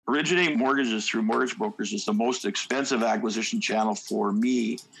originating mortgages through mortgage brokers is the most expensive acquisition channel for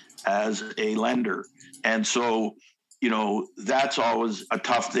me as a lender. And so, that's always a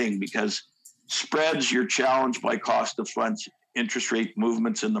tough thing because spreads, you're challenged by cost of funds, interest rate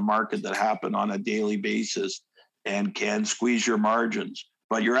movements in the market that happen on a daily basis and can squeeze your margins.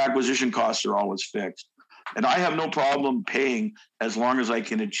 But your acquisition costs are always fixed. And I have no problem paying as long as I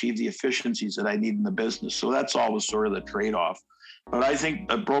can achieve the efficiencies that I need in the business. So that's always sort of the trade-off. But I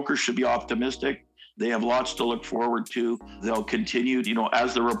think a broker should be optimistic. They have lots to look forward to. They'll continue,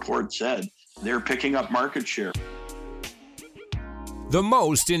 as the report said, they're picking up market share. The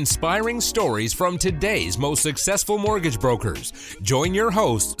most inspiring stories from today's most successful mortgage brokers. Join your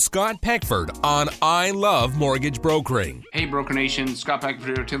host, Scott Peckford, on I Love Mortgage Brokering. Hey, Broker Nation. Scott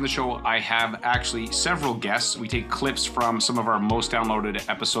Peckford here. To the show, I have actually several guests. We take clips from some of our most downloaded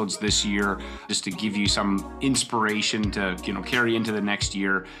episodes this year just to give you some inspiration to, carry into the next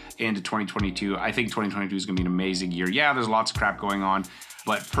year, into 2022. I think 2022 is going to be an amazing year. Yeah, there's lots of crap going on.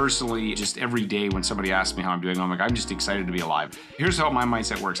 But personally, just every day when somebody asks me how I'm doing, I'm like, I'm just excited to be alive. Here's how my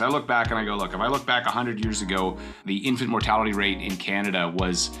mindset works. I look back and I go, look, if I look back 100 years ago, the infant mortality rate in Canada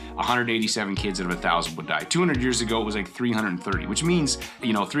was 187 kids out of 1,000 would die. 200 years ago, it was like 330, which means,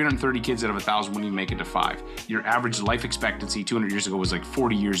 330 kids out of 1,000 wouldn't even make it to 5. Your average life expectancy 200 years ago was like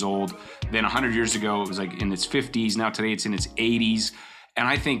 40 years old. Then 100 years ago, it was like in its 50s. Now today, it's in its 80s. And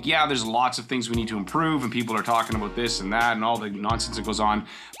I think, there's lots of things we need to improve, and people are talking about this and that and all the nonsense that goes on.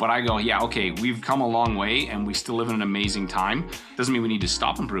 But I go, okay, we've come a long way and we still live in an amazing time. Doesn't mean we need to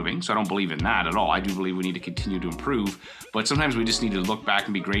stop improving. So I don't believe in that at all. I do believe we need to continue to improve. But sometimes we just need to look back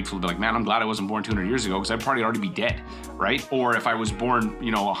and be grateful to be like, man, I'm glad I wasn't born 200 years ago because I'd probably already be dead, right? Or if I was born,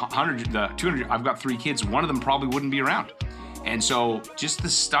 200, I've got 3 kids, one of them probably wouldn't be around. And so just the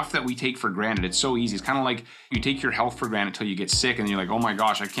stuff that we take for granted, it's so easy. It's kind of like you take your health for granted until you get sick and you're like, oh my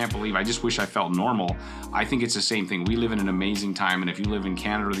gosh, I can't believe, I just wish I felt normal. I think it's the same thing. We live in an amazing time. And if you live in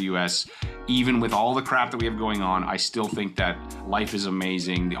Canada or the US, even with all the crap that we have going on, I still think that life is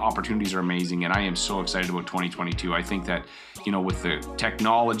amazing. The opportunities are amazing. And I am so excited about 2022. I think that, with the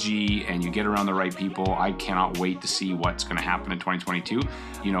technology and you get around the right people, I cannot wait to see what's going to happen in 2022.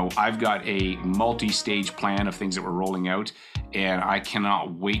 I've got a multi-stage plan of things that we're rolling out, and I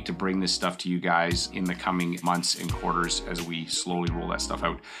cannot wait to bring this stuff to you guys in the coming months and quarters as we slowly roll that stuff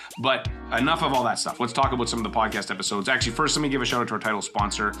out. But enough of all that stuff. Let's talk about some of the podcast episodes. Actually, first, let me give a shout out to our title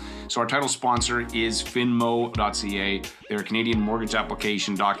sponsor. So our title sponsor is finmo.ca. They're a Canadian mortgage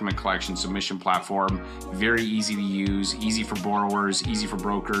application, document collection, submission platform. Very easy to use, easy for borrowers, easy for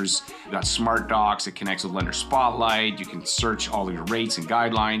brokers. We've got Smart Docs. It connects with Lender Spotlight. You can search all of your rates and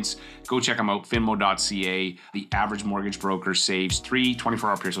guidelines. Go check them out, finmo.ca. The average mortgage broker saves 3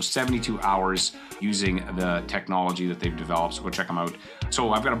 24-hour periods, so 72 hours using the technology that they've developed. So go check them out.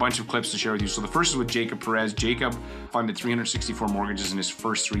 So I've got a bunch of clips to share with you. So the first is with Jacob Perez. Jacob funded 364 mortgages in his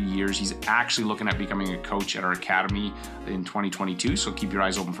first 3 years. He's actually looking at becoming a coach at our academy in 2022. So keep your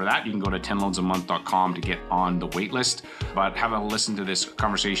eyes open for that. You can go to 10loansamonth.com to get on the wait list. But have a listen to this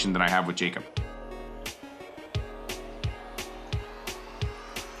conversation that I have with Jacob.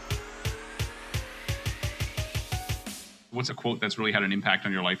 What's a quote that's really had an impact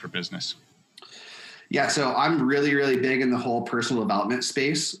on your life or business? Yeah, so I'm really, really big in the whole personal development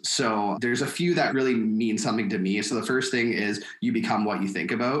space. So there's a few that really mean something to me. So the first thing is you become what you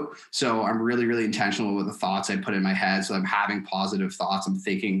think about. So I'm really, really intentional with the thoughts I put in my head. So I'm having positive thoughts. I'm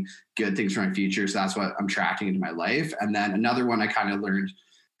thinking good things for my future. So that's what I'm attracting into my life. And then another one I kind of learned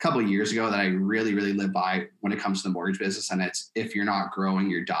a couple of years ago that I really, really live by when it comes to the mortgage business. And it's, if you're not growing,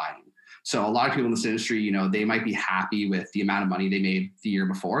 you're dying. So a lot of people in this industry, they might be happy with the amount of money they made the year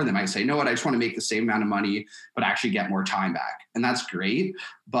before. And they might say, you know what, I just want to make the same amount of money, but actually get more time back. And that's great.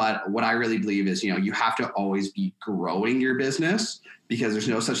 But what I really believe is, you have to always be growing your business because there's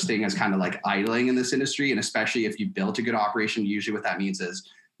no such thing as kind of like idling in this industry. And especially if you built a good operation, usually what that means is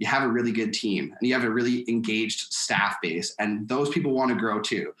you have a really good team and you have a really engaged staff base, and those people want to grow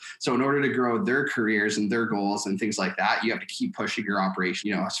too. So in order to grow their careers and their goals and things like that, you have to keep pushing your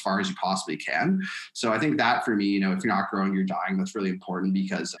operation, as far as you possibly can. So I think that for me, if you're not growing, you're dying. That's really important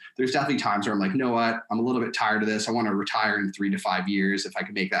because there's definitely times where I'm like, you know what, I'm a little bit tired of this. I want to retire in 3 to 5 years if I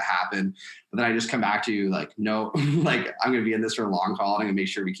could make that happen. But then I just come back to like, no, like I'm going to be in this for a long haul. I'm going to make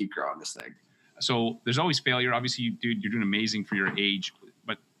sure we keep growing this thing. So there's always failure. Obviously, you're doing amazing for your age.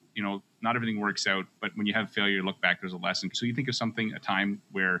 Not everything works out, but when you have failure, you look back, there's a lesson. So you think of a time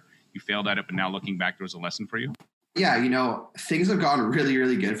where you failed at it, but now looking back, there was a lesson for you? Yeah, things have gone really,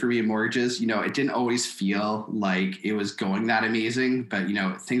 really good for me in mortgages. It didn't always feel like it was going that amazing, but,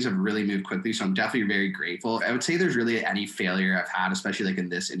 things have really moved quickly. So I'm definitely very grateful. I would say there's really any failure I've had, especially like in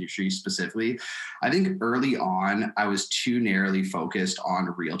this industry specifically. I think early on, I was too narrowly focused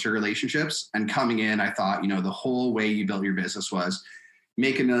on realtor relationships. And coming in, I thought, the whole way you built your business was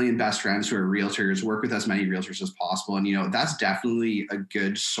make 1 million best friends who are realtors, work with as many realtors as possible. And, that's definitely a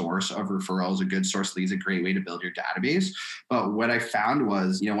good source of referrals, a good source of leads, a great way to build your database. But what I found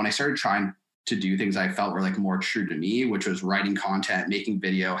was, when I started trying to do things I felt were like more true to me, which was writing content, making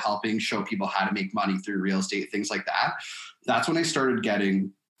video, helping show people how to make money through real estate, things like that. That's when I started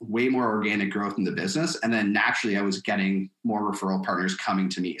getting way more organic growth in the business. And then naturally I was getting more referral partners coming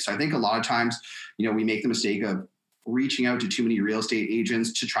to me. So I think a lot of times, we make the mistake of reaching out to too many real estate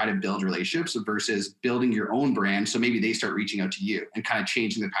agents to try to build relationships versus building your own brand. So maybe they start reaching out to you and kind of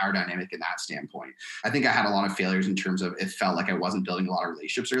changing the power dynamic in that standpoint. I think I had a lot of failures in terms of it felt like I wasn't building a lot of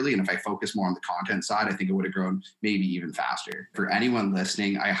relationships early. And if I focused more on the content side, I think it would have grown maybe even faster. For anyone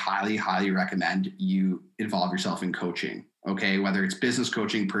listening, I highly, highly recommend you involve yourself in coaching. Okay. Whether it's business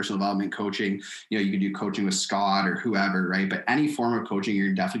coaching, personal development coaching, you can do coaching with Scott or whoever, right? But any form of coaching,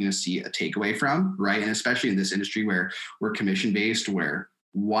 you're definitely going to see a takeaway from, right? And especially in this industry where we're commission-based, where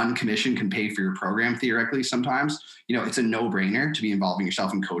one commission can pay for your program theoretically sometimes, it's a no-brainer to be involving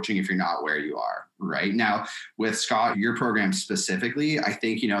yourself in coaching if you're not where you are, right? Now, with Scott, your program specifically, I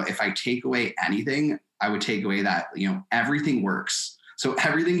think, if I take away anything, I would take away that, everything works. So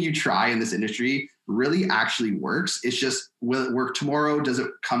everything you try in this industry really actually works. It's just, will it work tomorrow? Does it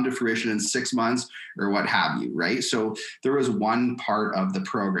come to fruition in 6 months or what have you, right? So there was one part of the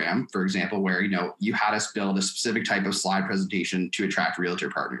program, for example, where, you had us build a specific type of slide presentation to attract realtor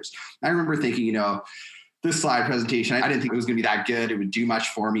partners. I remember thinking, this slide presentation, I didn't think it was going to be that good. It would do much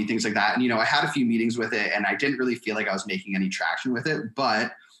for me, things like that. And, I had a few meetings with it and I didn't really feel like I was making any traction with it,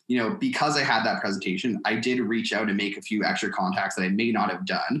 but because I had that presentation, I did reach out and make a few extra contacts that I may not have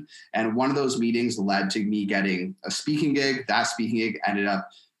done. And one of those meetings led to me getting a speaking gig. That speaking gig ended up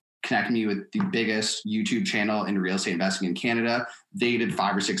connecting me with the biggest YouTube channel in real estate investing in Canada. They did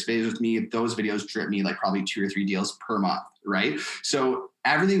 5 or 6 videos with me. Those videos drip me like probably 2 or 3 deals per month, right? So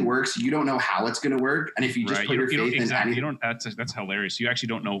everything works. You don't know how it's going to work. And if you just put your faith in anything. That's hilarious. You actually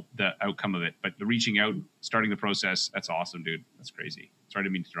don't know the outcome of it, but the reaching out, starting the process, that's awesome, dude. That's crazy. Sorry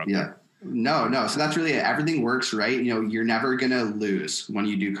to mean to interrupt. Yeah. No. So that's really it. Everything works, right? You're never going to lose when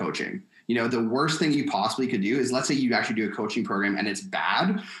you do coaching. The worst thing you possibly could do is, let's say you actually do a coaching program and it's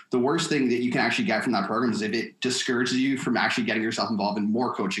bad. The worst thing that you can actually get from that program is if it discourages you from actually getting yourself involved in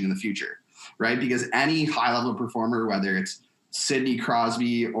more coaching in the future, right? Because any high level performer, whether it's Sidney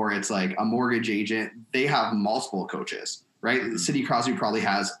Crosby or it's like a mortgage agent, they have multiple coaches, right? Sidney Crosby probably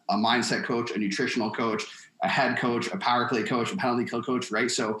has a mindset coach, a nutritional coach, a head coach, a power play coach, a penalty kill coach, right?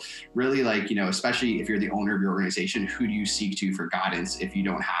 So really especially if you're the owner of your organization, who do you seek to for guidance if you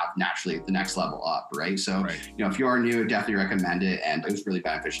don't have naturally the next level up, right? So, if you are new, I definitely recommend it. And it was really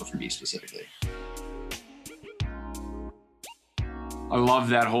beneficial for me specifically. I love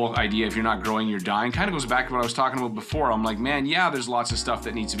that whole idea. If you're not growing, you're dying. Kind of goes back to what I was talking about before. I'm like, man, yeah, there's lots of stuff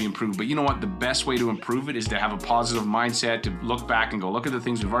that needs to be improved. But you know what? The best way to improve it is to have a positive mindset, to look back and go, look at the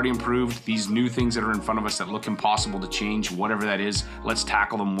things we've already improved, these new things that are in front of us that look impossible to change, whatever that is. Let's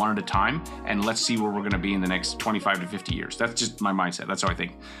tackle them one at a time and let's see where we're going to be in the next 25 to 50 years. That's just my mindset. That's how I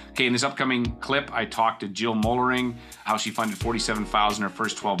think. Okay, in this upcoming clip, I talked to Jill Mollering, how she funded 47 files in her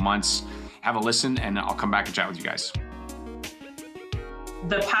first 12 months. Have a listen and I'll come back and chat with you guys.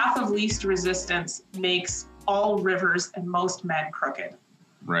 The path of least resistance makes all rivers and most men crooked.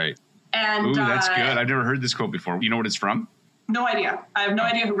 Right. And ooh, that's good. I've never heard this quote before. You know what it's from? No idea. I have no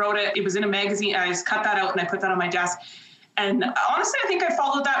idea who wrote it. It was in a magazine. I just cut that out and I put that on my desk. And honestly, I think I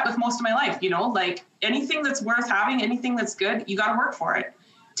followed that with most of my life. Like anything that's worth having, anything that's good, you got to work for it.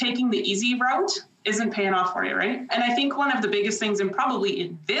 Taking the easy route isn't paying off for you, right? And I think one of the biggest things, and probably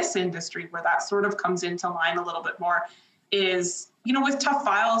in this industry where that sort of comes into line a little bit more, is with tough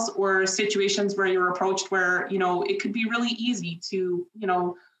files or situations where you're approached where, it could be really easy to,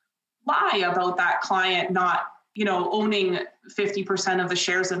 lie about that client not, owning 50% of the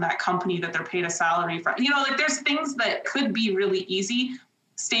shares in that company that they're paid a salary from. There's things that could be really easy,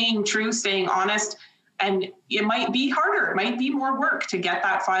 staying true, staying honest, and it might be harder. It might be more work to get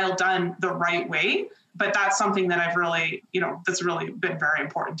that file done the right way. But that's something that I've really, that's really been very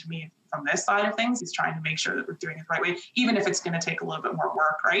important to me from this side of things, is trying to make sure that we're doing it the right way, even if it's going to take a little bit more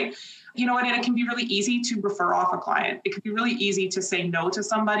work, right? And it can be really easy to refer off a client. It can be really easy to say no to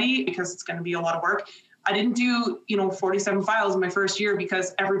somebody because it's going to be a lot of work. I didn't do, 47 files in my first year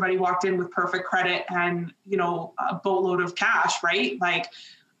because everybody walked in with perfect credit and, a boatload of cash, right? Like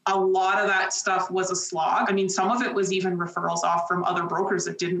a lot of that stuff was a slog. I mean, some of it was even referrals off from other brokers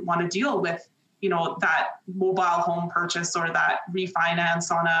that didn't want to deal with, that mobile home purchase or that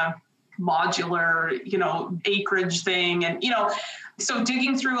refinance on a modular, acreage thing. And, so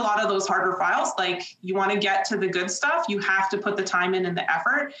digging through a lot of those harder files, like you want to get to the good stuff, you have to put the time in and the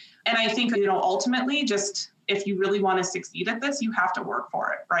effort. And I think, ultimately just if you really want to succeed at this, you have to work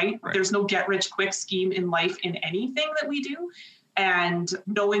for it, right? There's no get rich quick scheme in life in anything that we do. And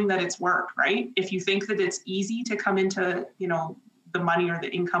knowing that it's work, right? If you think that it's easy to come into, the money or the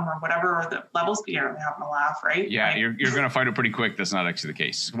income or whatever, or the levels, you're having a laugh, right? Yeah, right? You're going to find it pretty quick. That's not actually the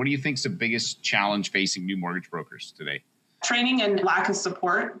case. What do you think is the biggest challenge facing new mortgage brokers today? Training and lack of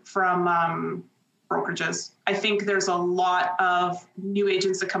support from brokerages. I think there's a lot of new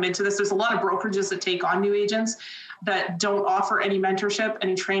agents that come into this. There's a lot of brokerages that take on new agents that don't offer any mentorship,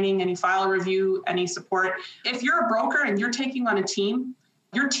 any training, any file review, any support. If you're a broker and you're taking on a team,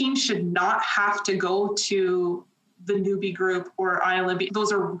 your team should not have to go to the Newbie Group or ILMB.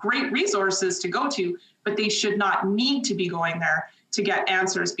 Those are great resources to go to, but they should not need to be going there to get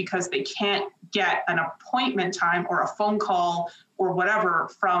answers because they can't get an appointment time or a phone call or whatever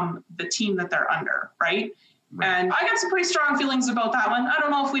from the team that they're under, right? And I got some pretty strong feelings about that one. I don't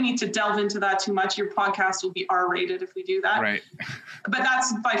know if we need to delve into that too much. Your podcast will be R-rated if we do that. Right. But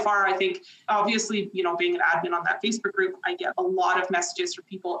that's by far, I think, obviously, being an admin on that Facebook group, I get a lot of messages from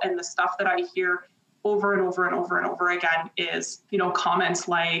people, and the stuff that I hear over and over and over and over again is, comments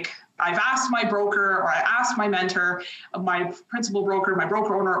like, I've asked my broker or I asked my mentor, my principal broker, my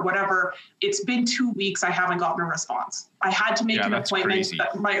broker owner, whatever. It's been 2 weeks. I haven't gotten a response. I had to make an appointment. Crazy.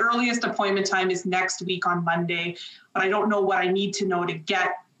 My earliest appointment time is next week on Monday, but I don't know what I need to know to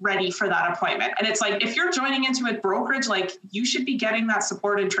get ready for that appointment. And it's like, if you're joining into a brokerage, like you should be getting that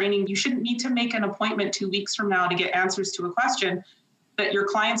support and training. You shouldn't need to make an appointment 2 weeks from now to get answers to a question that your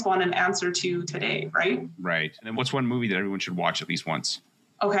clients want an answer to today, right? Right. And then what's one movie that everyone should watch at least once?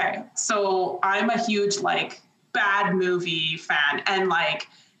 Okay, so I'm a huge bad movie fan, and my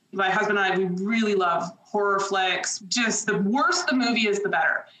husband and I, we really love horror flicks. Just the worse the movie is, the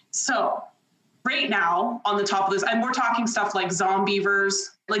better. So right now on the top of this, and we're talking stuff like Zombievers,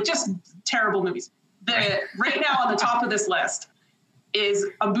 just terrible movies. Right now on the top of this list is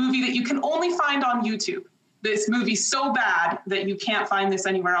a movie that you can only find on YouTube. This movie's so bad that you can't find this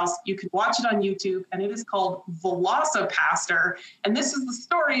anywhere else. You can watch it on YouTube, and it is called VelociPastor. And this is the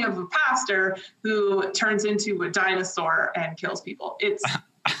story of a pastor who turns into a dinosaur and kills people. It's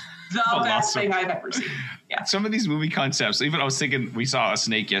the best thing I've ever seen. Yeah. Some of these movie concepts, even I was thinking, we saw a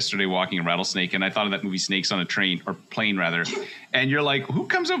snake yesterday walking, a rattlesnake, and I thought of that movie Snakes on a Train, or Plane rather. And you're like, who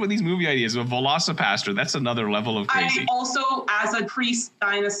comes up with these movie ideas? A VelociPastor, that's another level of crazy. I also, as a priest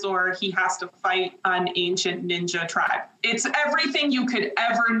dinosaur, he has to fight an ancient ninja tribe. It's everything you could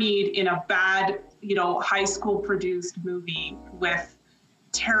ever need in a bad, high school produced movie with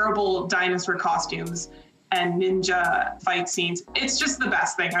terrible dinosaur costumes and ninja fight scenes. It's just the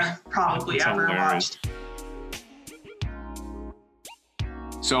best thing I've probably ever watched.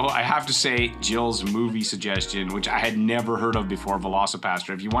 So I have to say, Jill's movie suggestion, which I had never heard of before,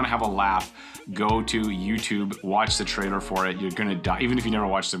 VelociPastor. If you want to have a laugh, go to YouTube, watch the trailer for it. You're going to die. Even if you never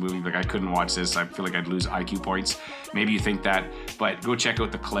watched the movie, I couldn't watch this. I feel like I'd lose IQ points. Maybe you think that, but go check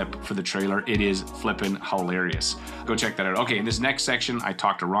out the clip for the trailer. It is flippin' hilarious. Go check that out. Okay, in this next section, I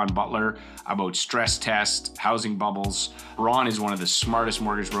talked to Ron Butler about stress test, housing bubbles. Ron is one of the smartest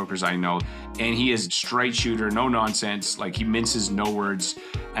mortgage brokers I know, and he is straight shooter, no nonsense. He minces no words.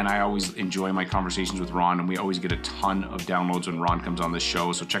 And I always enjoy my conversations with Ron, and we always get a ton of downloads when Ron comes on the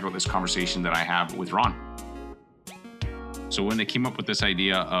show. So check out this conversation that I have with Ron. So when they came up with this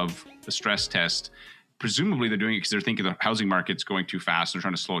idea of the stress test, presumably they're doing it because they're thinking the housing market's going too fast. They're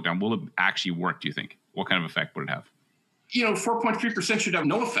trying to slow it down. Will it actually work, do you think? What kind of effect would it have? 4.3% should have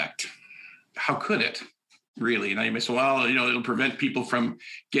no effect. How could it? Really? And you may say, well, it'll prevent people from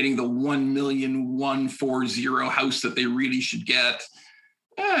getting the 1,140,000 house that they really should get.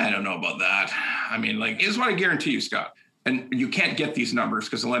 I don't know about that. I mean, here's what I guarantee you, Scott. And you can't get these numbers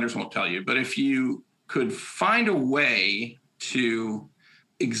because the lenders won't tell you. But if you could find a way to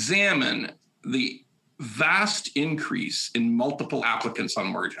examine the vast increase in multiple applicants on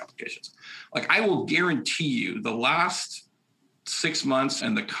mortgage applications, I will guarantee you the last 6 months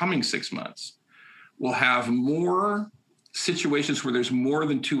and the coming 6 months will have more situations where there's more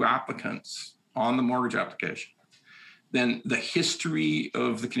than 2 applicants on the mortgage application than the history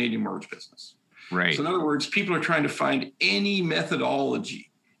of the Canadian mortgage business. Right. So in other words, people are trying to find any methodology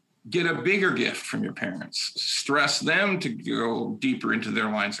Get a bigger gift from your parents. Stress them to go deeper into their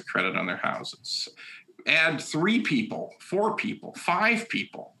lines of credit on their houses. Add 3 people, 4 people, 5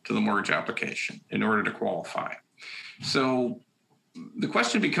 people to the mortgage application in order to qualify. So the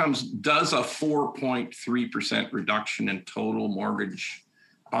question becomes, does a 4.3% reduction in total mortgage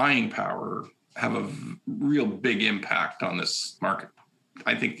buying power have a real big impact on this market?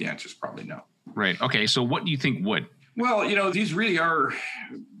 I think the answer is probably no. Right. Okay. So what do you think would? Well, these really are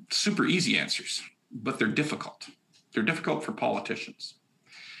super easy answers, but they're difficult. They're difficult for politicians.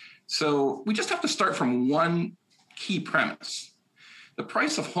 So we just have to start from one key premise. The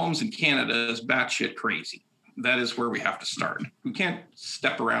price of homes in Canada is batshit crazy. That is where we have to start. We can't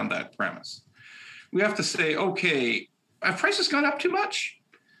step around that premise. We have to say, okay, have prices gone up too much?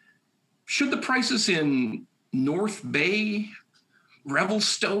 Should the prices in North Bay,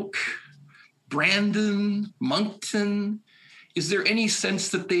 Revelstoke, Brandon, Moncton, is there any sense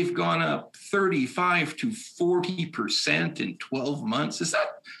that they've gone up 35 to 40% in 12 months? Does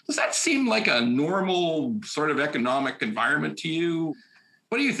that seem like a normal sort of economic environment to you?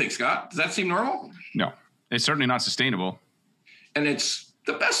 What do you think, Scott? Does that seem normal? No, it's certainly not sustainable. And it's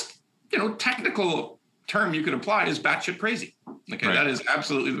the best, technical term you could apply is batshit crazy. Okay, right. That is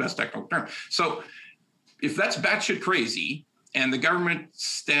absolutely the best technical term. So if that's batshit crazy and the government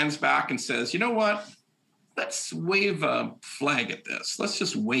stands back and says, you know what? Let's wave a flag at this. Let's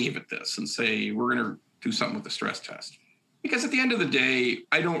just wave at this and say, we're going to do something with the stress test. Because at the end of the day,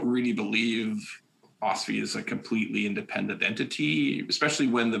 I don't really believe OSFI is a completely independent entity, especially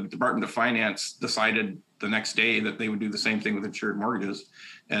when the Department of Finance decided the next day that they would do the same thing with insured mortgages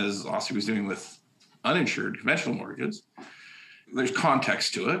as OSFI was doing with uninsured conventional mortgages. There's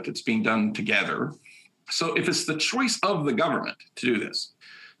context to it. It's being done together. So if it's the choice of the government to do this,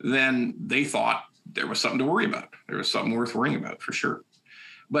 then they thought there was something to worry about. There was something worth worrying about for sure.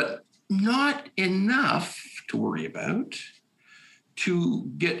 But not enough to worry about to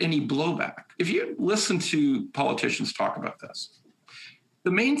get any blowback. If you listen to politicians talk about this,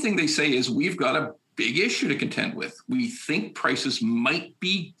 the main thing they say is we've got a big issue to contend with. We think prices might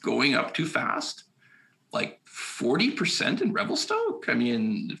be going up too fast, like 40% in Revelstoke.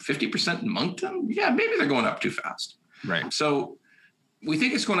 50% in Moncton. Yeah, maybe they're going up too fast. Right. So we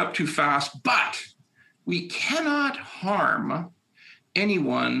think it's going up too fast, but we cannot harm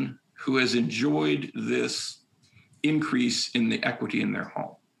anyone who has enjoyed this increase in the equity in their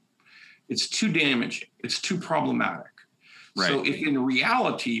home. It's too damaging. It's too problematic. Right. So if in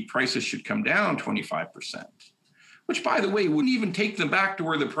reality prices should come down 25%, which by the way, wouldn't even take them back to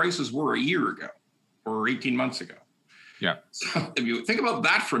where the prices were a year ago or 18 months ago. Yeah. So if you think about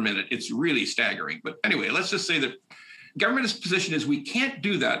that for a minute, it's really staggering. But anyway, let's just say that government's position is we can't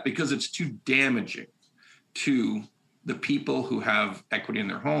do that because it's too damaging to the people who have equity in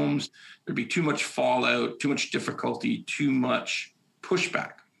their homes. There'd be too much fallout, too much difficulty, too much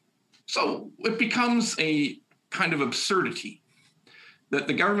pushback. So it becomes a kind of absurdity that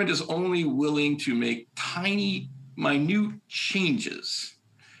the government is only willing to make tiny, minute changes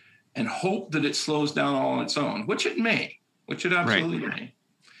and hope that it slows down all on its own, which it absolutely may,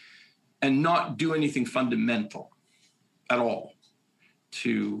 and not do anything fundamental at all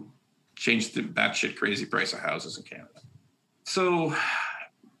to change the batshit crazy price of houses in Canada. So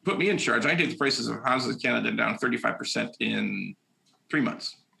put me in charge. I take the prices of houses in Canada down 35% in 3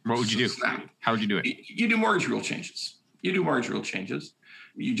 months. What would you do? How would you do it? You do mortgage rule changes.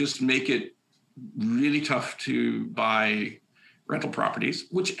 You just make it really tough to buy rental properties,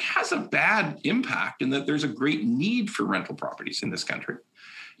 which has a bad impact in that there's a great need for rental properties in this country.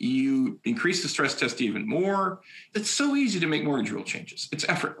 You increase the stress test even more. It's so easy to make mortgage rule changes. It's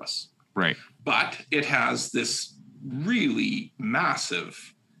effortless. Right. But it has this really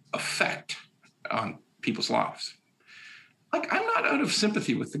massive effect on people's lives. Like, I'm not out of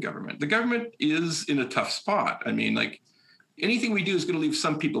sympathy with the government. The government is in a tough spot. Anything we do is going to leave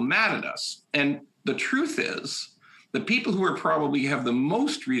some people mad at us. And the truth is, the people who are probably have the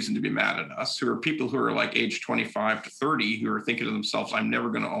most reason to be mad at us, who are people who are like age 25 to 30, who are thinking to themselves, I'm never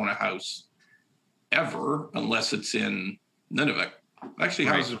going to own a house ever unless it's in Nunavut. Actually,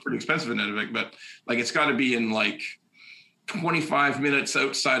 houses are pretty expensive in Nunavut, but it's got to be in 25 minutes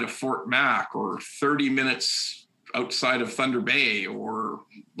outside of Fort Mac or 30 minutes outside of Thunder Bay or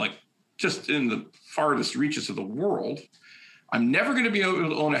just in the farthest reaches of the world. I'm never going to be able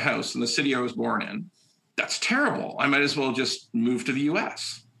to own a house in the city I was born in. That's terrible. I might as well just move to the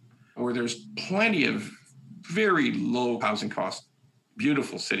US, where there's plenty of very low housing costs,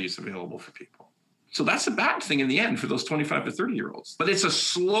 beautiful cities available for people. So that's a bad thing in the end for those 25 to 30-year-olds. But it's a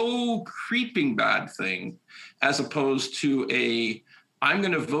slow creeping bad thing as opposed to a I'm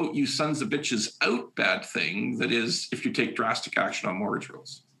going to vote you sons of bitches out bad thing that is if you take drastic action on mortgage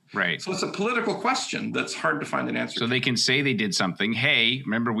rules. Right. So it's a political question that's hard to find an answer So to. they can say they did something. Hey,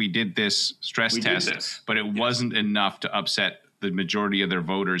 remember we did this stress test, but it wasn't enough to upset the majority of their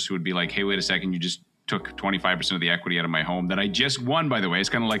voters who would be like, hey, wait a second, you just took 25% of the equity out of my home that I just won, by the way. It's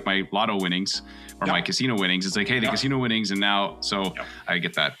kind of like my lotto winnings or my casino winnings. It's like, hey, the casino winnings, and now, so I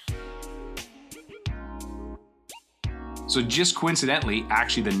get that. So just coincidentally,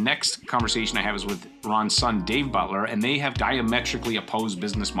 actually, the next conversation I have is with Ron's son, Dave Butler, and they have diametrically opposed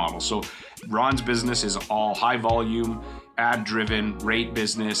business models. So Ron's business is all high volume, ad-driven, rate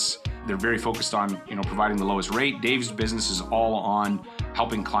business. They're very focused on, providing the lowest rate. Dave's business is all on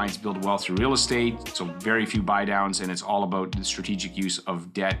helping clients build wealth through real estate. So very few buy downs, and it's all about the strategic use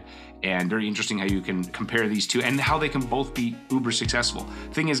of debt. And very interesting how you can compare these two and how they can both be uber successful.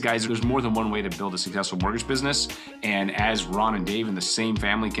 Thing is, guys, there's more than one way to build a successful mortgage business. And as Ron and Dave in the same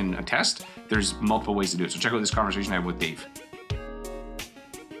family can attest, there's multiple ways to do it. So check out this conversation I have with Dave.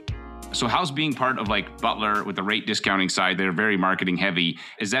 So how's being part of like Butler with the rate discounting side? They're very marketing heavy.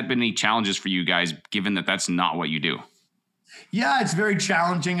 Has that been any challenges for you guys, given that that's not what you do? Yeah, it's very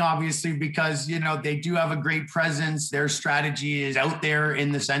challenging, obviously, because, they do have a great presence. Their strategy is out there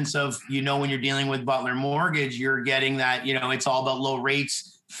in the sense of, when you're dealing with Butler Mortgage, you're getting that, it's all about low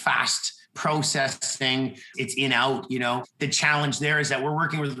rates, fast processing, it's in out. The challenge there is that we're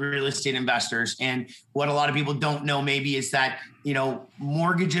working with real estate investors. And what a lot of people don't know maybe is that,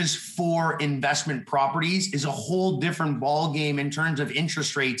 mortgages for investment properties is a whole different ball game in terms of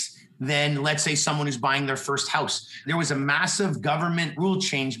interest rates than, let's say, someone who's buying their first house. There was a massive government rule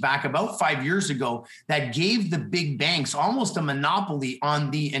change back about 5 years ago that gave the big banks almost a monopoly on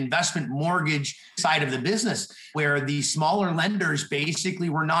the investment mortgage side of the business, where the smaller lenders basically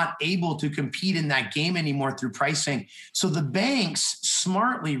were not able to compete in that game anymore through pricing. So the banks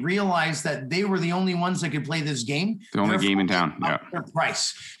smartly realized that they were the only ones that could play this game. The only game in town. Yeah. Their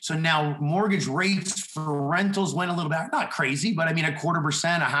price. So now mortgage rates for rentals went a little bit, not crazy, but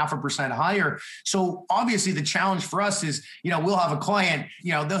 0.25%, 0.5% higher. So obviously the challenge for us is, we'll have a client,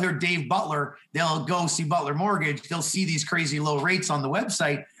 they'll hear Dave Butler, they'll go see Butler Mortgage, they'll see these crazy low rates on the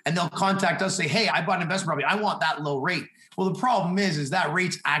website, and they'll contact us, say, hey, I bought an investment property, I want that low rate. Well, the problem is that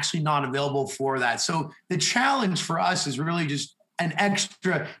rate's actually not available for that. So the challenge for us is really just an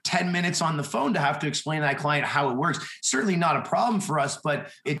extra 10 minutes on the phone to have to explain to that client how it works. Certainly not a problem for us, but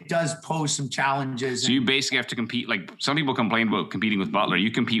it does pose some challenges. So you basically have to compete. Like some people complain about competing with Butler.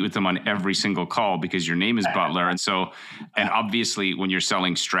 You compete with them on every single call because your name is Butler. And obviously when you're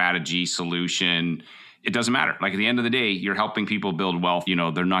selling strategy, solution, it doesn't matter. Like at the end of the day, you're helping people build wealth.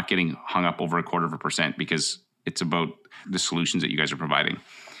 They're not getting hung up over 0.25% because it's about the solutions that you guys are providing.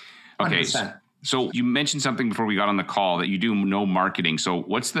 Okay. 100%. So you mentioned something before we got on the call that you do no marketing. So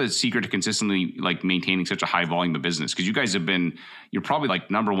what's the secret to consistently like maintaining such a high volume of business? Because you guys you're probably like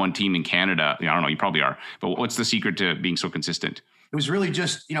number one team in Canada. I don't know, you probably are. But what's the secret to being so consistent? It was really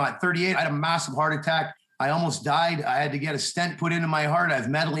just, at 38, I had a massive heart attack. I almost died. I had to get a stent put into my heart. I have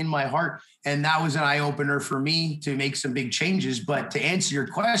metal in my heart. And that was an eye opener for me to make some big changes. But to answer your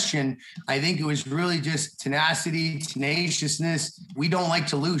question, I think it was really just tenacity, tenaciousness. We don't like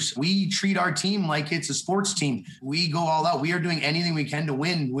to lose. We treat our team like it's a sports team. We go all out. We are doing anything we can to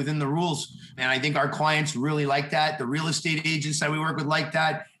win within the rules. And I think our clients really like that. The real estate agents that we work with like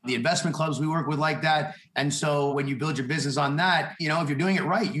that. The investment clubs we work with like that. And so when you build your business on that, if you're doing it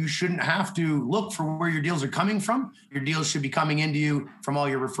right, you shouldn't have to look for where your deals are coming from. Your deals should be coming into you from all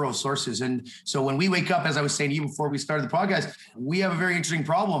your referral sources. And so when we wake up, as I was saying to you before we started the podcast, we have a very interesting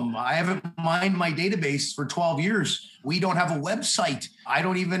problem. I haven't mined my database for 12 years. We don't have a website. I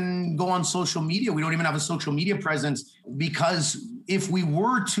don't even go on social media. We don't even have a social media presence because if we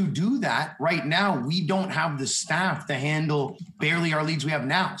were to do that right now, we don't have the staff to handle barely our leads we have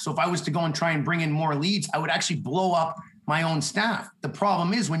now. So if I was to go and try and bring in more leads, I would actually blow up my own staff. The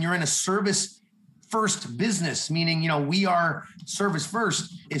problem is when you're in a service first business, meaning, we are service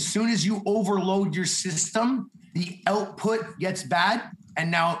first, as soon as you overload your system, the output gets bad. And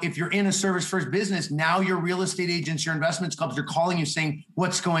now if you're in a service first business, now your real estate agents, your investments clubs are calling you saying,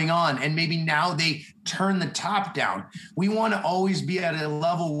 what's going on? And maybe now they turn the tap down. We want to always be at a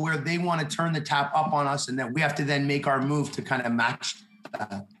level where they want to turn the tap up on us and that we have to then make our move to kind of match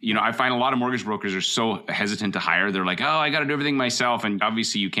that. I find a lot of mortgage brokers are so hesitant to hire. They're like, oh, I got to do everything myself. And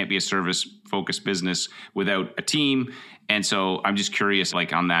obviously you can't be a service focused business without a team. And so I'm just curious,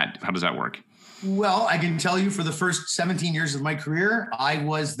 like on that, how does that work? Well, I can tell you for the first 17 years of my career, I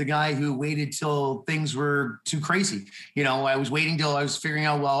was the guy who waited till things were too crazy. I was waiting till I was figuring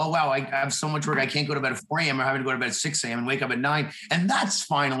out, well, oh, wow, I have so much work. I can't go to bed at 4 a.m. or having to go to bed at 6 a.m. and wake up at 9. And that's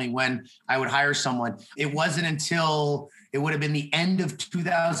finally when I would hire someone. It wasn't until it would have been the end of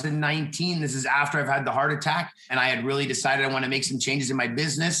 2019. This is after I've had the heart attack and I had really decided I want to make some changes in my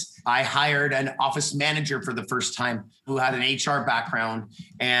business. I hired an office manager for the first time who had an HR background.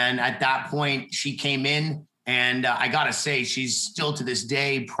 And at that point, she came in and I got to say, she's still to this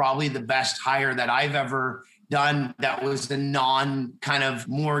day, probably the best hire that I've ever done. That was the non kind of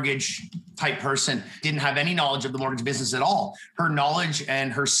mortgage type person, didn't have any knowledge of the mortgage business at all. Her knowledge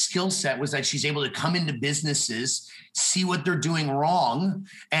and her skill set was that she's able to come into businesses, see what they're doing wrong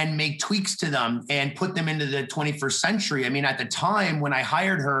and make tweaks to them and put them into the 21st century. I mean, at the time when I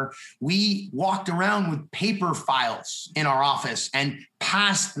hired her, we walked around with paper files in our office and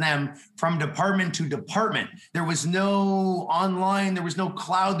passed them from department to department. There was no online, there was no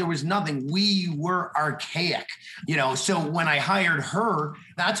cloud, there was nothing. We were archaic, so when I hired her,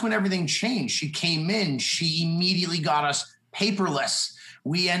 that's when everything changed. She came in, she immediately got us paperless.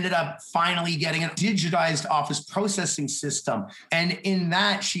 We ended up finally getting a digitized office processing system. And in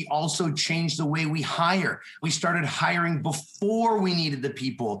that, she also changed the way we hire. We started hiring before we needed the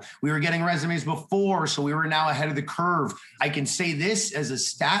people. We were getting resumes before, so we were now ahead of the curve. I can say this as a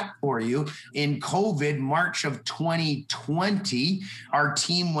stat for you. In COVID, March of 2020, our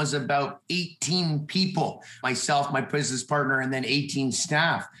team was about 18 people, myself, my business partner, and then 18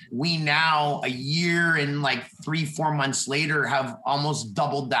 staff. We now, a year and like 3-4 months later, have almost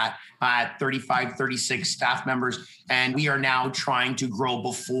doubled that at 35, 36 staff members. And we are now trying to grow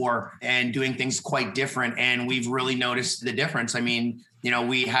before and doing things quite different. And we've really noticed the difference. I mean,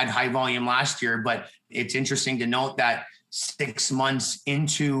 we had high volume last year, but it's interesting to note that 6 months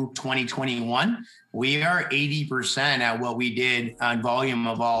into 2021, we are 80% at what we did on volume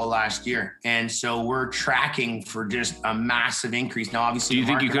of all last year. And so we're tracking for just a massive increase. Now, obviously, do you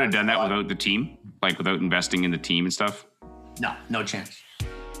think you could have done that without the team, like without investing in the team and stuff? No chance.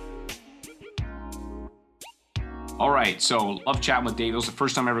 All right, so love chatting with Dave. It was the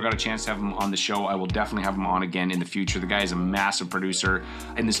first time I ever got a chance to have him on the show. I will definitely have him on again in the future. The guy is a massive producer.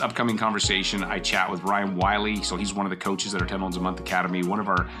 In this upcoming conversation, I chat with Ryan Wiley. So he's one of the coaches at our 10 Loans a Month Academy, one of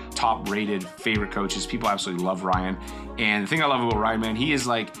our top-rated favorite coaches. People absolutely love Ryan. And the thing I love about Ryan, man, he is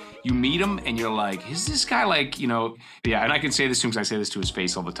like, you meet him and you're like, is this guy like, yeah, and I can say this to him because I say this to his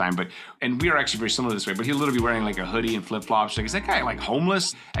face all the time, and we are actually very similar this way, but he'll literally be wearing like a hoodie and flip-flops. Like, is that guy like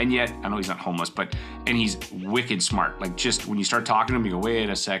homeless? And yet, I know he's not homeless, and he's wicked smart. Like, just when you start talking to him, you go, wait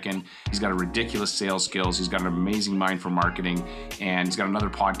a second. He's got a ridiculous sales skills. He's got an amazing mind for marketing. And he's got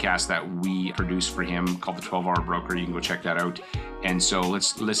another podcast that we produce for him called The 12-Hour Broker. You can go check that out. And so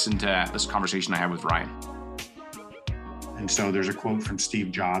let's listen to this conversation I had with Ryan. And so there's a quote from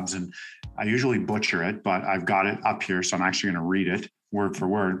Steve Jobs, and I usually butcher it, but I've got it up here, so I'm actually going to read it word for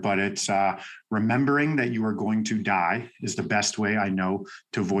word. But it's remembering that you are going to die is the best way I know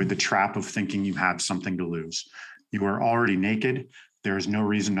to avoid the trap of thinking you have something to lose. You are already naked. There is no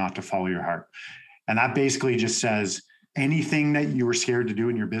reason not to follow your heart. And that basically just says anything that you were scared to do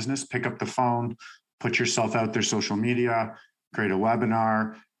in your business, pick up the phone, put yourself out there, social media, create a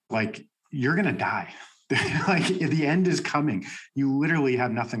webinar, like you're going to die. Like the end is coming. You literally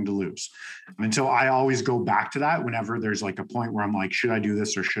have nothing to lose. And so I always go back to that whenever there's like a point where I'm like, should I do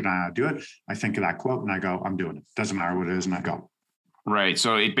this or should I not do it? I think of that quote and I go, I'm doing it. Doesn't matter what it is. And I go. Right.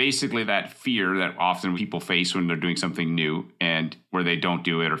 So it basically that fear that often people face when they're doing something new and where they don't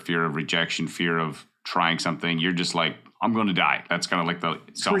do it, or fear of rejection, fear of trying something, you're just like, I'm going to die. That's kind of like the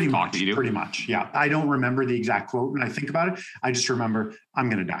self-talk that you do. Pretty much. Yeah. I don't remember the exact quote when I think about it. I just remember I'm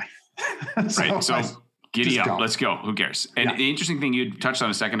going to die. Right. So giddy up. Let's go. Who cares? And the interesting thing you touched on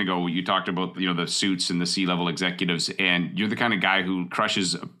a second ago, you talked about, the suits and the C-level executives, and you're the kind of guy who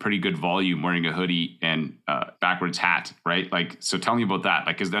crushes a pretty good volume wearing a hoodie and backwards hat, right? Like, so tell me about that,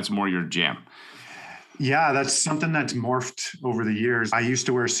 like, because that's more your jam. Yeah, that's something that's morphed over the years. I used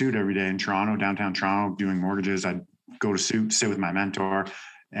to wear a suit every day in Toronto, downtown Toronto, doing mortgages. I'd go to suit, sit with my mentor,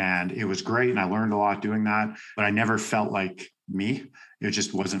 and it was great. And I learned a lot doing that, but I never felt like me. It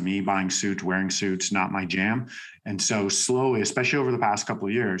just wasn't me. Buying suits, wearing suits, not my jam. And so slowly, especially over the past couple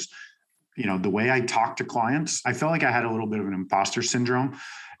of years, the way I talk to clients, I felt like I had a little bit of an imposter syndrome.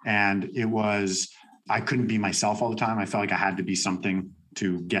 And it was, I couldn't be myself all the time. I felt like I had to be something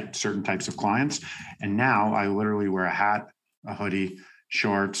to get certain types of clients. And now I literally wear a hat, a hoodie,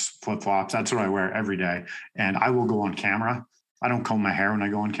 shorts, flip-flops. That's what I wear every day. And I will go on camera I don't comb my hair when I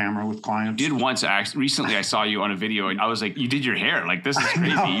go on camera with clients. You did once. Recently, I saw you on a video and I was like, you did your hair. Like, this is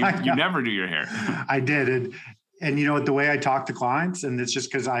crazy. You never do your hair. I did. And you know what, the way I talk to clients, and it's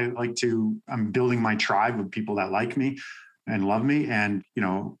just because I'm building my tribe with people that like me and love me. And, you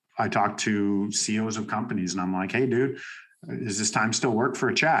know, I talk to CEOs of companies and I'm like, hey, dude, is this time still work for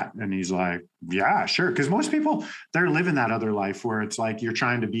a chat? And he's like, yeah, sure. Because most people, they're living that other life where it's like you're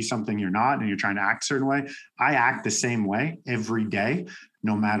trying to be something you're not and you're trying to act a certain way. I act the same way every day,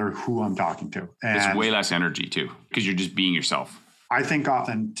 no matter who I'm talking to. And it's way less energy too, because you're just being yourself. I think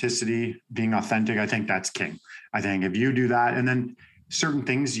authenticity, being authentic, I think that's king. I think if you do that, and then certain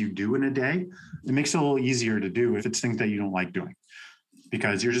things you do in a day, it makes it a little easier to do if it's things that you don't like doing,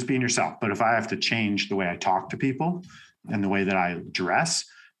 because you're just being yourself. But if I have to change the way I talk to people and the way that I dress,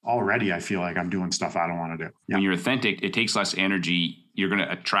 already I feel like I'm doing stuff I don't want to do. Yeah. When you're authentic, it takes less energy. You're going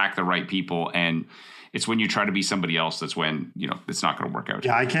to attract the right people. And it's when you try to be somebody else that's when, you know, it's not going to work out.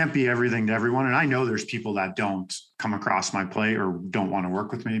 Yeah, I can't be everything to everyone. And I know there's people that don't come across my plate or don't want to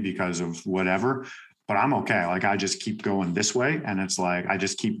work with me because of whatever, but I'm okay. Like, I just keep going this way. And it's like, I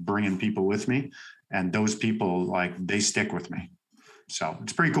just keep bringing people with me, and those people, like, they stick with me. So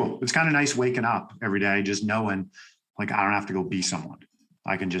it's pretty cool. It's kind of nice waking up every day, just knowing, like, I don't have to go be someone.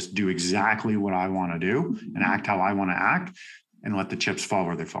 I can just do exactly what I want to do and act how I want to act and let the chips fall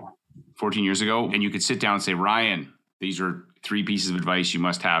where they fall. 14 years ago, and you could sit down and say, Ryan, these are 3 pieces of advice you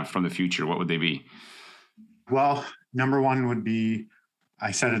must have from the future. What would they be? Well, number one would be,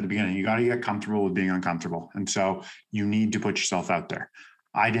 I said at the beginning, you got to get comfortable with being uncomfortable. And so you need to put yourself out there.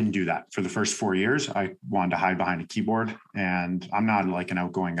 I didn't do that for the first 4 years. I wanted to hide behind a keyboard, and I'm not like an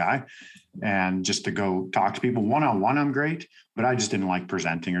outgoing guy. And just to go talk to people one-on-one, I'm great, but I just didn't like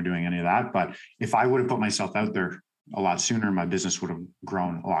presenting or doing any of that. But if I would have put myself out there a lot sooner, my business would have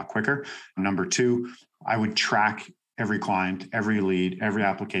grown a lot quicker. Number 2, I would track every client, every lead, every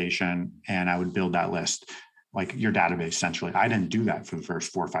application, and I would build that list, like your database, essentially. I didn't do that for the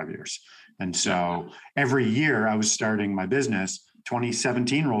first 4 or 5 years. And so every year I was starting my business,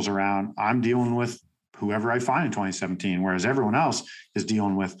 2017 rolls around, I'm dealing with whoever I find in 2017, whereas everyone else is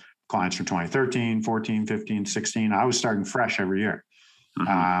dealing with clients from 2013, 14, 15, 16. I was starting fresh every year.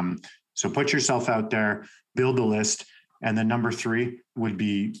 Mm-hmm. So put yourself out there, build a list. And then number 3 would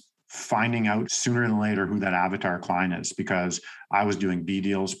be finding out sooner than later who that avatar client is, because I was doing B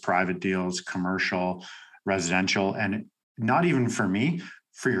deals, private deals, commercial, residential, and not even for me,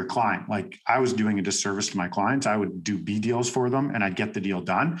 for your client. Like, I was doing a disservice to my clients. I would do B deals for them and I'd get the deal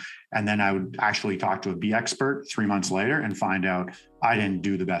done. And then I would actually talk to a B expert 3 months later and find out I didn't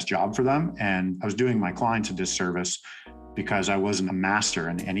do the best job for them. And I was doing my clients a disservice because I wasn't a master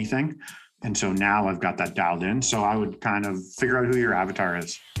in anything. And so now I've got that dialed in. So I would kind of figure out who your avatar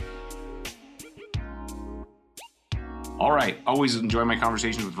is. All right. Always enjoy my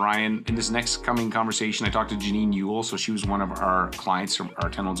conversations with Ryan. In this next coming conversation, I talked to Janine Ewell. So she was one of our clients from our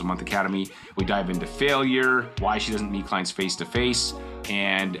 10 Loans a Month Academy. We dive into failure, why she doesn't meet clients face to face,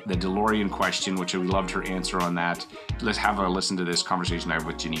 and the DeLorean question, which we loved her answer on that. Let's have a listen to this conversation I have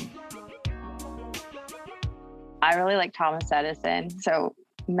with Janine. I really like Thomas Edison. So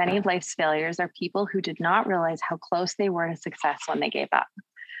many of life's failures are people who did not realize how close they were to success when they gave up.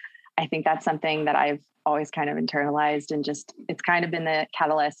 I think that's something that I've always kind of internalized, and just, it's kind of been the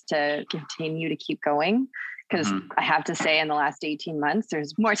catalyst to continue to keep going. Because I have to say, in the last 18 months,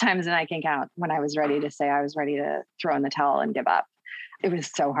 there's more times than I can count when I was ready to say I was ready to throw in the towel and give up. It was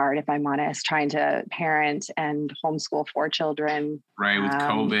so hard, if I'm honest, trying to parent and homeschool 4 children. Right, with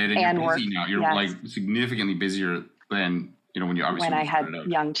COVID, and you're busy now. You're like significantly busier than, you know, when you obviously when I had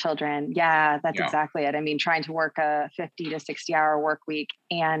young children. Yeah, that's exactly it. I mean, trying to work a 50 to 60 hour work week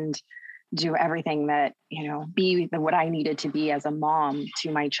and do everything that, you know, be what I needed to be as a mom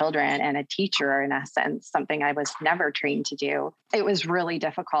to my children and a teacher, in essence, something I was never trained to do. It was really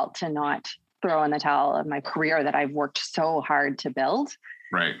difficult to not throw in the towel of my career that I've worked so hard to build.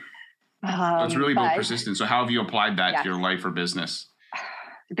 Right. So it's really about persistence. So how have you applied that to your life or business?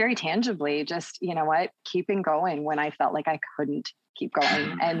 Very tangibly, just, you know what, keeping going when I felt like I couldn't keep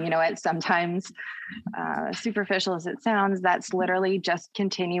going. And you know what, sometimes superficial as it sounds, that's literally just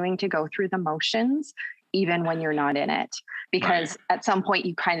continuing to go through the motions, even when you're not in it. Because at some point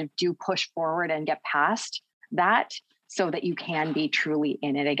you kind of do push forward and get past that. so that you can be truly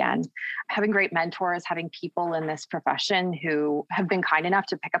in it again. Having great mentors, having people in this profession who have been kind enough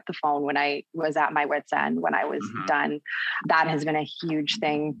to pick up the phone when I was at my wit's end, when I was done, that has been a huge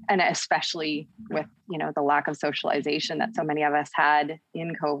thing. And especially with, the lack of socialization that so many of us had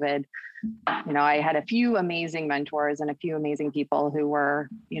in COVID. I had a few amazing mentors and a few amazing people who were,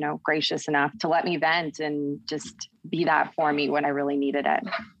 gracious enough to let me vent and just be that for me when I really needed it.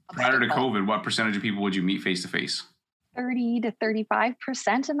 Prior to COVID, what percentage of people would you meet face to face? 30 to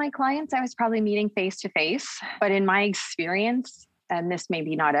 35% of my clients I was probably meeting face to face. But in my experience, and this may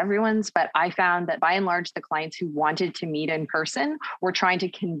be not everyone's, but I found that by and large, the clients who wanted to meet in person were trying to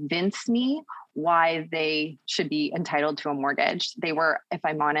convince me why they should be entitled to a mortgage. They were, if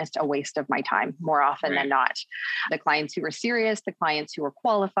I'm honest, a waste of my time more often than not. The clients who were serious, the clients who were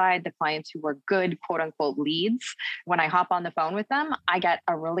qualified, the clients who were good, quote unquote, leads. When I hop on the phone with them, I get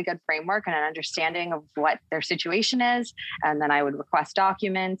a really good framework and an understanding of what their situation is. And then I would request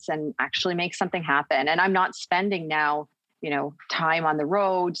documents and actually make something happen. And I'm not spending now, time on the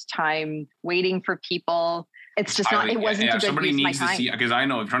road, time waiting for people. It's just not, it wasn't a good somebody use of my needs to time. see, because I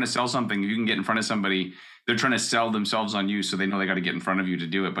know if trying to sell something, if you can get in front of somebody, they're trying to sell themselves on you. So they know they got to get in front of you to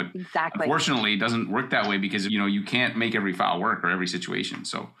do it. But exactly. Unfortunately, it doesn't work that way because, you can't make every file work or every situation.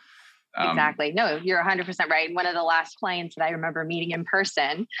 So exactly. No, you're 100% right. One of the last clients that I remember meeting in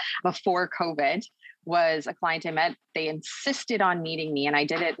person before COVID was a client I met. They insisted on meeting me, and I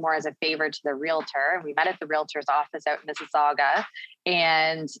did it more as a favor to the realtor. And we met at the realtor's office out in Mississauga,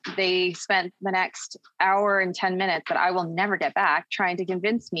 and they spent the next hour and 10 minutes that I will never get back trying to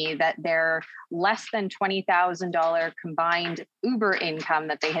convince me that their less than $20,000 combined Uber income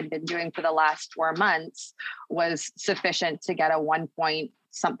that they had been doing for the last 4 months was sufficient to get a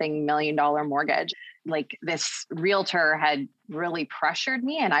 $1.something million mortgage. Like, this realtor had really pressured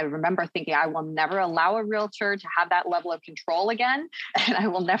me. And I remember thinking, I will never allow a realtor to have that level of control again. And I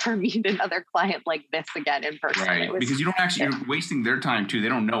will never meet another client like this again in person. Right. Because you don't actually, you're wasting their time too. They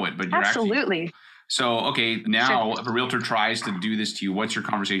don't know it, but you're absolutely. So, okay, now if a realtor tries to do this to you, what's your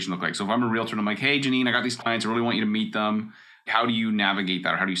conversation look like? So if I'm a realtor and I'm like, hey, Janine, I got these clients. I really want you to meet them. How do you navigate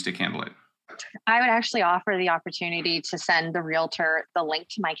that? Or how do you stick handle it? I would actually offer the opportunity to send the realtor the link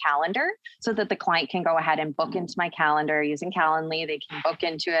to my calendar so that the client can go ahead and book into my calendar using Calendly. They can book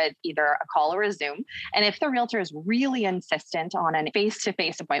into it either a call or a Zoom. And if the realtor is really insistent on a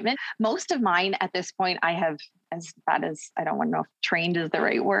face-to-face appointment, most of mine at this point, I have, as bad as, I don't want to know if trained is the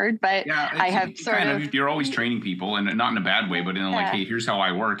right word, but I have sort of... You're always training people, and not in a bad way, but in like, hey, here's how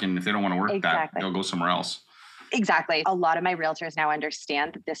I work. And if they don't want to work that, they'll go somewhere else. Exactly. A lot of my realtors now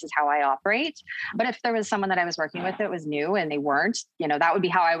understand that this is how I operate. But if there was someone that I was working with that was new and they weren't, that would be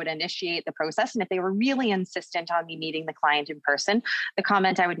how I would initiate the process. And if they were really insistent on me meeting the client in person, the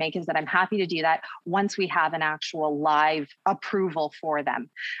comment I would make is that I'm happy to do that once we have an actual live approval for them.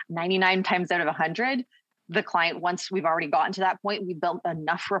 99 times out of 100, the client, once we've already gotten to that point, we built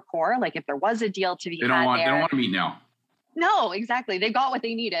enough rapport. Like, if there was a deal to be they don't want to meet now. No, exactly. They got what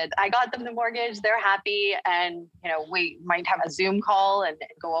they needed. I got them the mortgage. They're happy. And, we might have a Zoom call and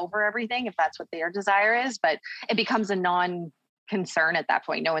go over everything if that's what their desire is. But it becomes a non-concern at that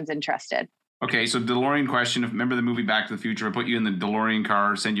point. No one's interested. Okay, so DeLorean question. Remember the movie Back to the Future? I put you in the DeLorean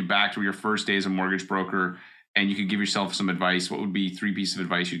car, send you back to your first day as a mortgage broker, and you could give yourself some advice. What would be 3 pieces of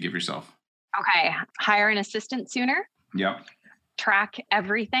advice you'd give yourself? Okay. Hire an assistant sooner. Yep. Track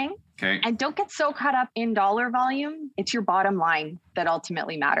everything. Okay. And don't get so caught up in dollar volume. It's your bottom line that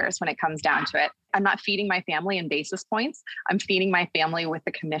ultimately matters when it comes down to it. I'm not feeding my family in basis points. I'm feeding my family with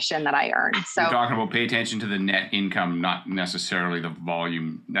the commission that I earn. So you're talking about pay attention to the net income, not necessarily the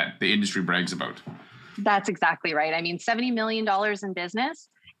volume that the industry brags about. That's exactly right. I mean, $70 million in business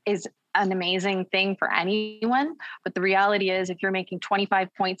is an amazing thing for anyone. But the reality is, if you're making 25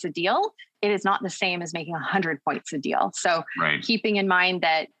 points a deal, it is not the same as making 100 points a deal. So keeping in mind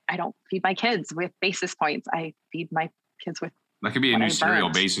that I don't feed my kids with basis points. I feed my kids with... That could be a new cereal,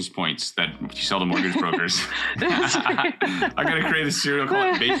 basis points, that you sell to mortgage brokers. I'm going to create a cereal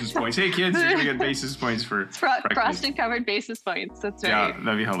called Basis Points. Hey, kids, you're going to get basis points for... Frosted covered basis points. That's right. Yeah,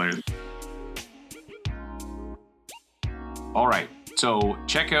 that'd be hilarious. All right. So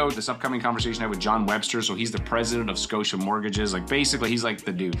check out this upcoming conversation I had with John Webster. So he's the president of Scotia Mortgages. Like, basically, he's like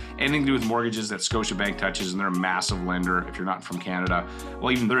the dude. Anything to do with mortgages that Scotiabank touches, and they're a massive lender if you're not from Canada.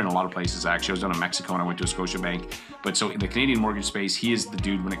 Well, even they're in a lot of places, actually. I was down in Mexico and I went to a Scotiabank. But so in the Canadian mortgage space, he is the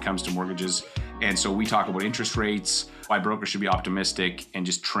dude when it comes to mortgages. And so we talk about interest rates, why brokers should be optimistic, and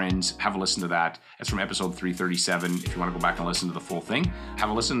just trends. Have a listen to that. That's from episode 337. If you want to go back and listen to the full thing, have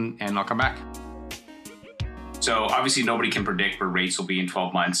a listen and I'll come back. So obviously nobody can predict where rates will be in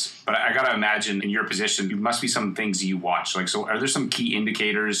 12 months, but I got to imagine in your position, there must be some things you watch. Like, so are there some key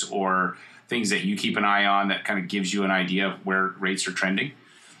indicators or things that you keep an eye on that kind of gives you an idea of where rates are trending?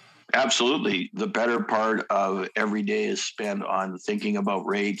 Absolutely. The better part of every day is spent on thinking about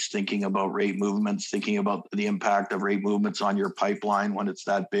rates, thinking about rate movements, thinking about the impact of rate movements on your pipeline when it's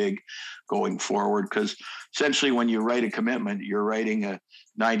that big going forward. Because essentially when you write a commitment, you're writing a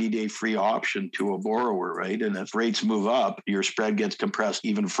 90-day free option to a borrower, right? And if rates move up, your spread gets compressed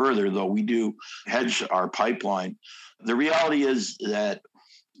even further, though we do hedge our pipeline. The reality is that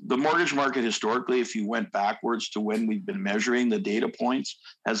the mortgage market historically, if you went backwards to when we've been measuring the data points,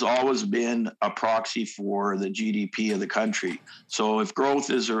 has always been a proxy for the GDP of the country. So if growth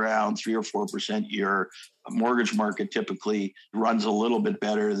is around 3 or 4% your mortgage market typically runs a little bit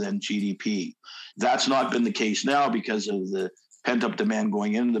better than GDP. That's not been the case now because of the pent-up demand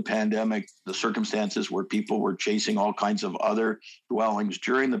going into the pandemic, the circumstances where people were chasing all kinds of other dwellings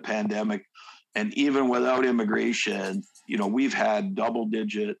during the pandemic. And even without immigration, we've had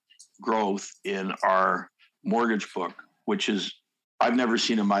double-digit growth in our mortgage book, which is I've never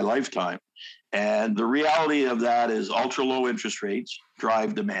seen in my lifetime. And the reality of that is ultra-low interest rates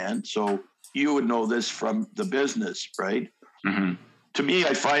drive demand. So you would know this from the business, right? Mm-hmm. To me,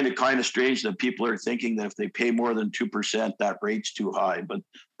 I find it kind of strange that people are thinking that if they pay more than 2%, that rate's too high. But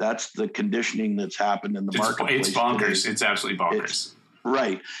that's the conditioning that's happened in the marketplace. It's bonkers. Today. It's absolutely bonkers.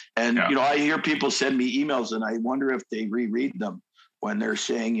 Right. And, I hear people send me emails and I wonder if they reread them when they're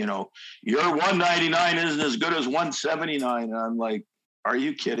saying, your 199 isn't as good as 179. And I'm like, are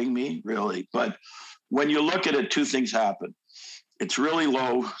you kidding me? Really? But when you look at it, two things happen. It's really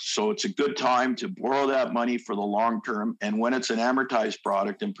low. So it's a good time to borrow that money for the long term. And when it's an amortized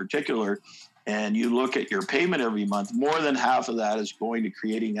product in particular, and you look at your payment every month, more than half of that is going to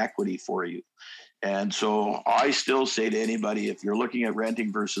creating equity for you. And so I still say to anybody, if you're looking at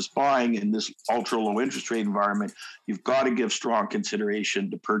renting versus buying in this ultra low interest rate environment, you've got to give strong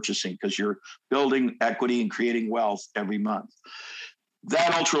consideration to purchasing because you're building equity and creating wealth every month.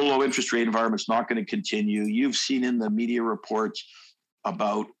 That ultra low interest rate environment is not going to continue. You've seen in the media reports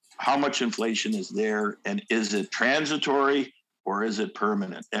about how much inflation is there and is it transitory or is it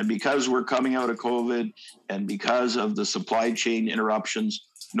permanent? And because we're coming out of COVID and because of the supply chain interruptions,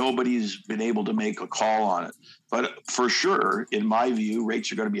 nobody's been able to make a call on it. But for sure, in my view,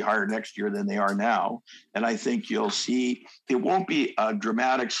 rates are going to be higher next year than they are now. And I think you'll see it won't be a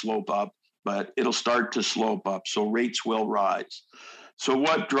dramatic slope up, but it'll start to slope up. So rates will rise. So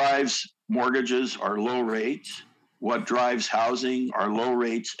what drives mortgages are low rates. What drives housing are low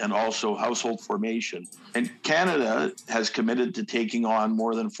rates and also household formation. And Canada has committed to taking on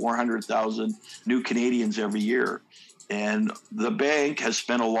more than 400,000 new Canadians every year. And the bank has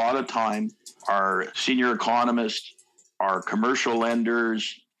spent a lot of time, our senior economists, our commercial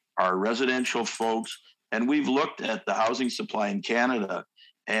lenders, our residential folks, and we've looked at the housing supply in Canada.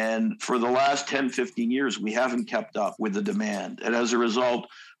 And for the last 10, 15 years, we haven't kept up with the demand. And as a result,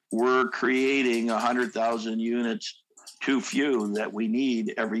 we're creating 100,000 units too few that we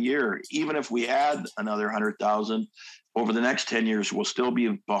need every year. Even if we add another 100,000 over the next 10 years, we'll still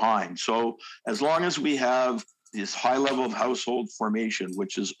be behind. So as long as we have this high level of household formation,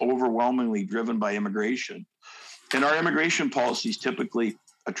 which is overwhelmingly driven by immigration. And our immigration policies typically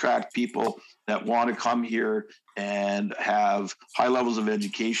attract people that want to come here and have high levels of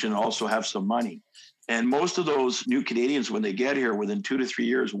education, also have some money. And most of those new Canadians, when they get here, within 2 to 3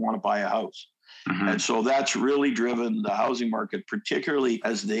 years, want to buy a house. Mm-hmm. And so that's really driven the housing market, particularly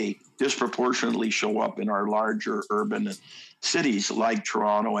as they disproportionately show up in our larger urban cities like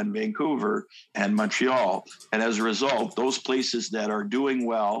Toronto and Vancouver and Montreal. And as a result, those places that are doing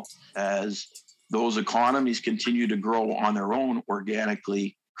well, as those economies continue to grow on their own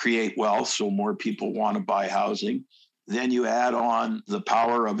organically, create wealth, so more people want to buy housing. Then you add on the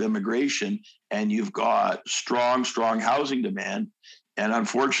power of immigration and you've got strong housing demand. And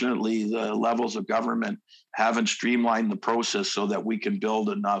unfortunately, the levels of government haven't streamlined the process so that we can build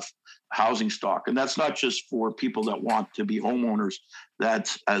enough housing stock. And that's not just for people that want to be homeowners,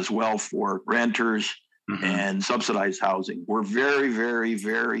 that's as well for renters and subsidized housing. We're very, very,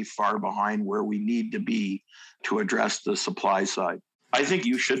 very far behind where we need to be to address the supply side. I think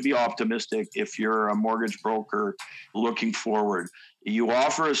you should be optimistic if you're a mortgage broker looking forward. You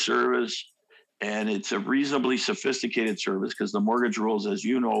offer a service and it's a reasonably sophisticated service because the mortgage rules, as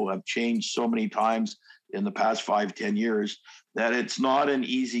you know, have changed so many times in the past 5-10 years that it's not an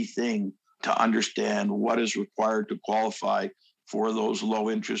easy thing to understand what is required to qualify for those low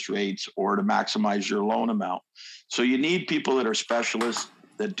interest rates or to maximize your loan amount. So you need people that are specialists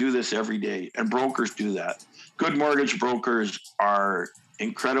that do this every day, and brokers do that. good mortgage brokers are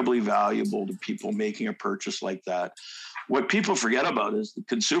incredibly valuable to people making a purchase like that. What people forget about is the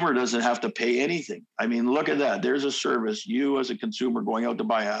consumer doesn't have to pay anything. I mean, look at that. There's a service. You as a consumer going out to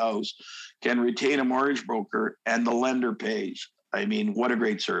buy a house can retain a mortgage broker and the lender pays. I mean, what a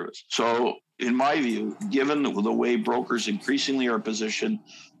great service. So in my view, given the way brokers increasingly are positioned,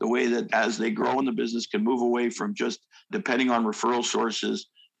 the way that as they grow in the business can move away from just depending on referral sources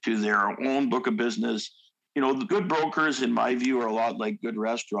to their own book of business. You know, the good brokers, in my view, are a lot like good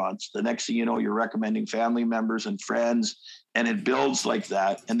restaurants. The next thing you know, you're recommending family members and friends, and it builds like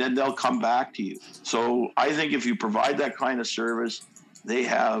that, and then they'll come back to you. So I think if you provide that kind of service, they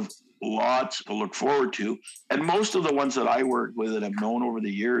have lots to look forward to. And most of the ones that I work with and have known over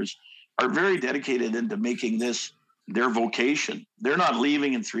the years are very dedicated into making this their vocation. They're not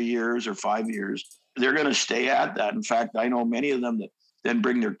leaving in 3 years or 5 years. They're going to stay at that. In fact, I know many of them that then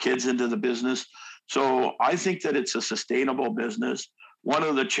bring their kids into the business. So I think that it's a sustainable business. One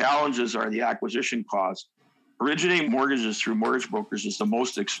of the challenges are the acquisition costs. Originating mortgages through mortgage brokers is the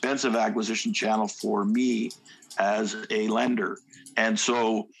most expensive acquisition channel for me as a lender. And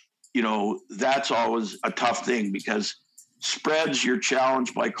so, you know, that's always a tough thing because spreads, you're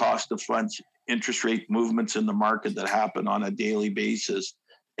challenged by cost of funds, interest rate movements in the market that happen on a daily basis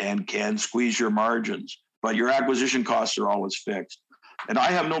and can squeeze your margins. But your acquisition costs are always fixed. And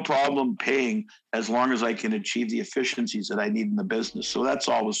I have no problem paying as long as I can achieve the efficiencies that I need in the business. So that's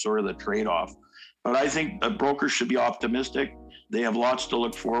always sort of the trade-off. But I think brokers should be optimistic. They have lots to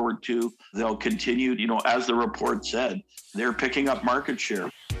look forward to. They'll continue, you know, as the report said, they're picking up market share.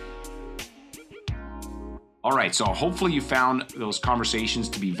 All right, so hopefully you found those conversations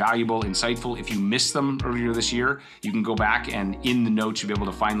to be valuable, insightful. If you missed them earlier this year, you can go back and in the notes, you'll be able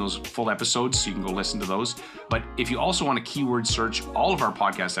to find those full episodes, so you can go listen to those. But if you also want to keyword search all of our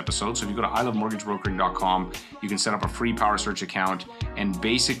podcast episodes, so if you go to ilovemortgagebrokering.com, you can set up a free Power Search account, and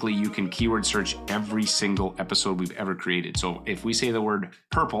basically you can keyword search every single episode we've ever created. So if we say the word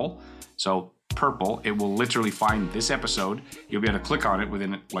purple, so purple, it will literally find this episode. You'll be able to click on it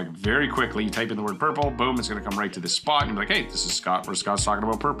within like very quickly. You type in the word purple, boom, it's going to come right to this spot. And you're like, hey, this is Scott, where Scott's talking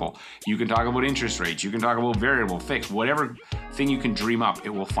about purple. You can talk about interest rates. You can talk about variable, fixed, whatever thing you can dream up, it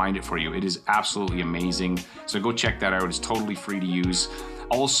will find it for you. It is absolutely amazing. So go check that out. It's totally free to use.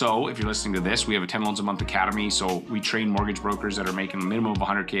 Also, if you're listening to this, we have a 10 Loans a Month Academy. So we train mortgage brokers that are making a minimum of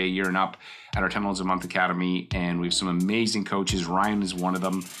 $100K a year and up at our 10 Loans a Month Academy. And we have some amazing coaches. Ryan is one of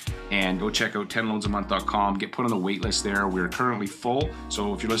them. And go check out 10loansamonth.com. Get put on the wait list there. We're currently full.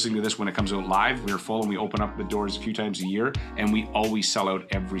 So if you're listening to this when it comes out live, we're full and we open up the doors a few times a year. And we always sell out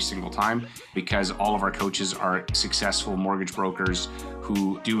every single time because all of our coaches are successful mortgage brokers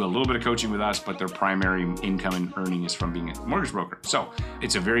who do a little bit of coaching with us, but their primary income and earning is from being a mortgage broker. So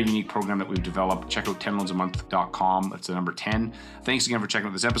it's a very unique program that we've developed. Check out 10loansamonth.com. That's the number 10. Thanks again for checking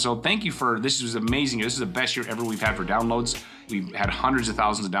out this episode. Thank you for, this was amazing. This is the best year ever we've had for downloads. We've had hundreds of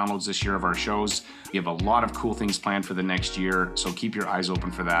thousands of downloads this year of our shows. We have a lot of cool things planned for the next year. So keep your eyes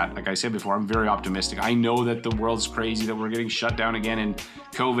open for that. Like I said before, I'm very optimistic. I know that the world's crazy, that we're getting shut down again and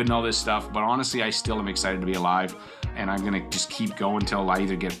COVID and all this stuff. But honestly, I still am excited to be alive. And I'm going to just keep going until I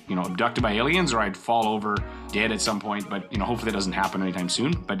either get, abducted by aliens or I'd fall over dead at some point. But, hopefully that doesn't happen anytime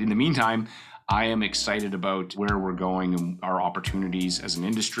soon. But in the meantime, I am excited about where we're going and our opportunities as an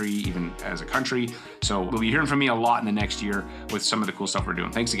industry, even as a country. So we'll be hearing from me a lot in the next year with some of the cool stuff we're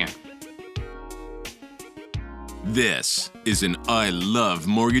doing. Thanks again. This is an I Love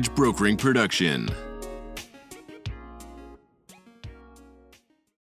Mortgage Brokering production.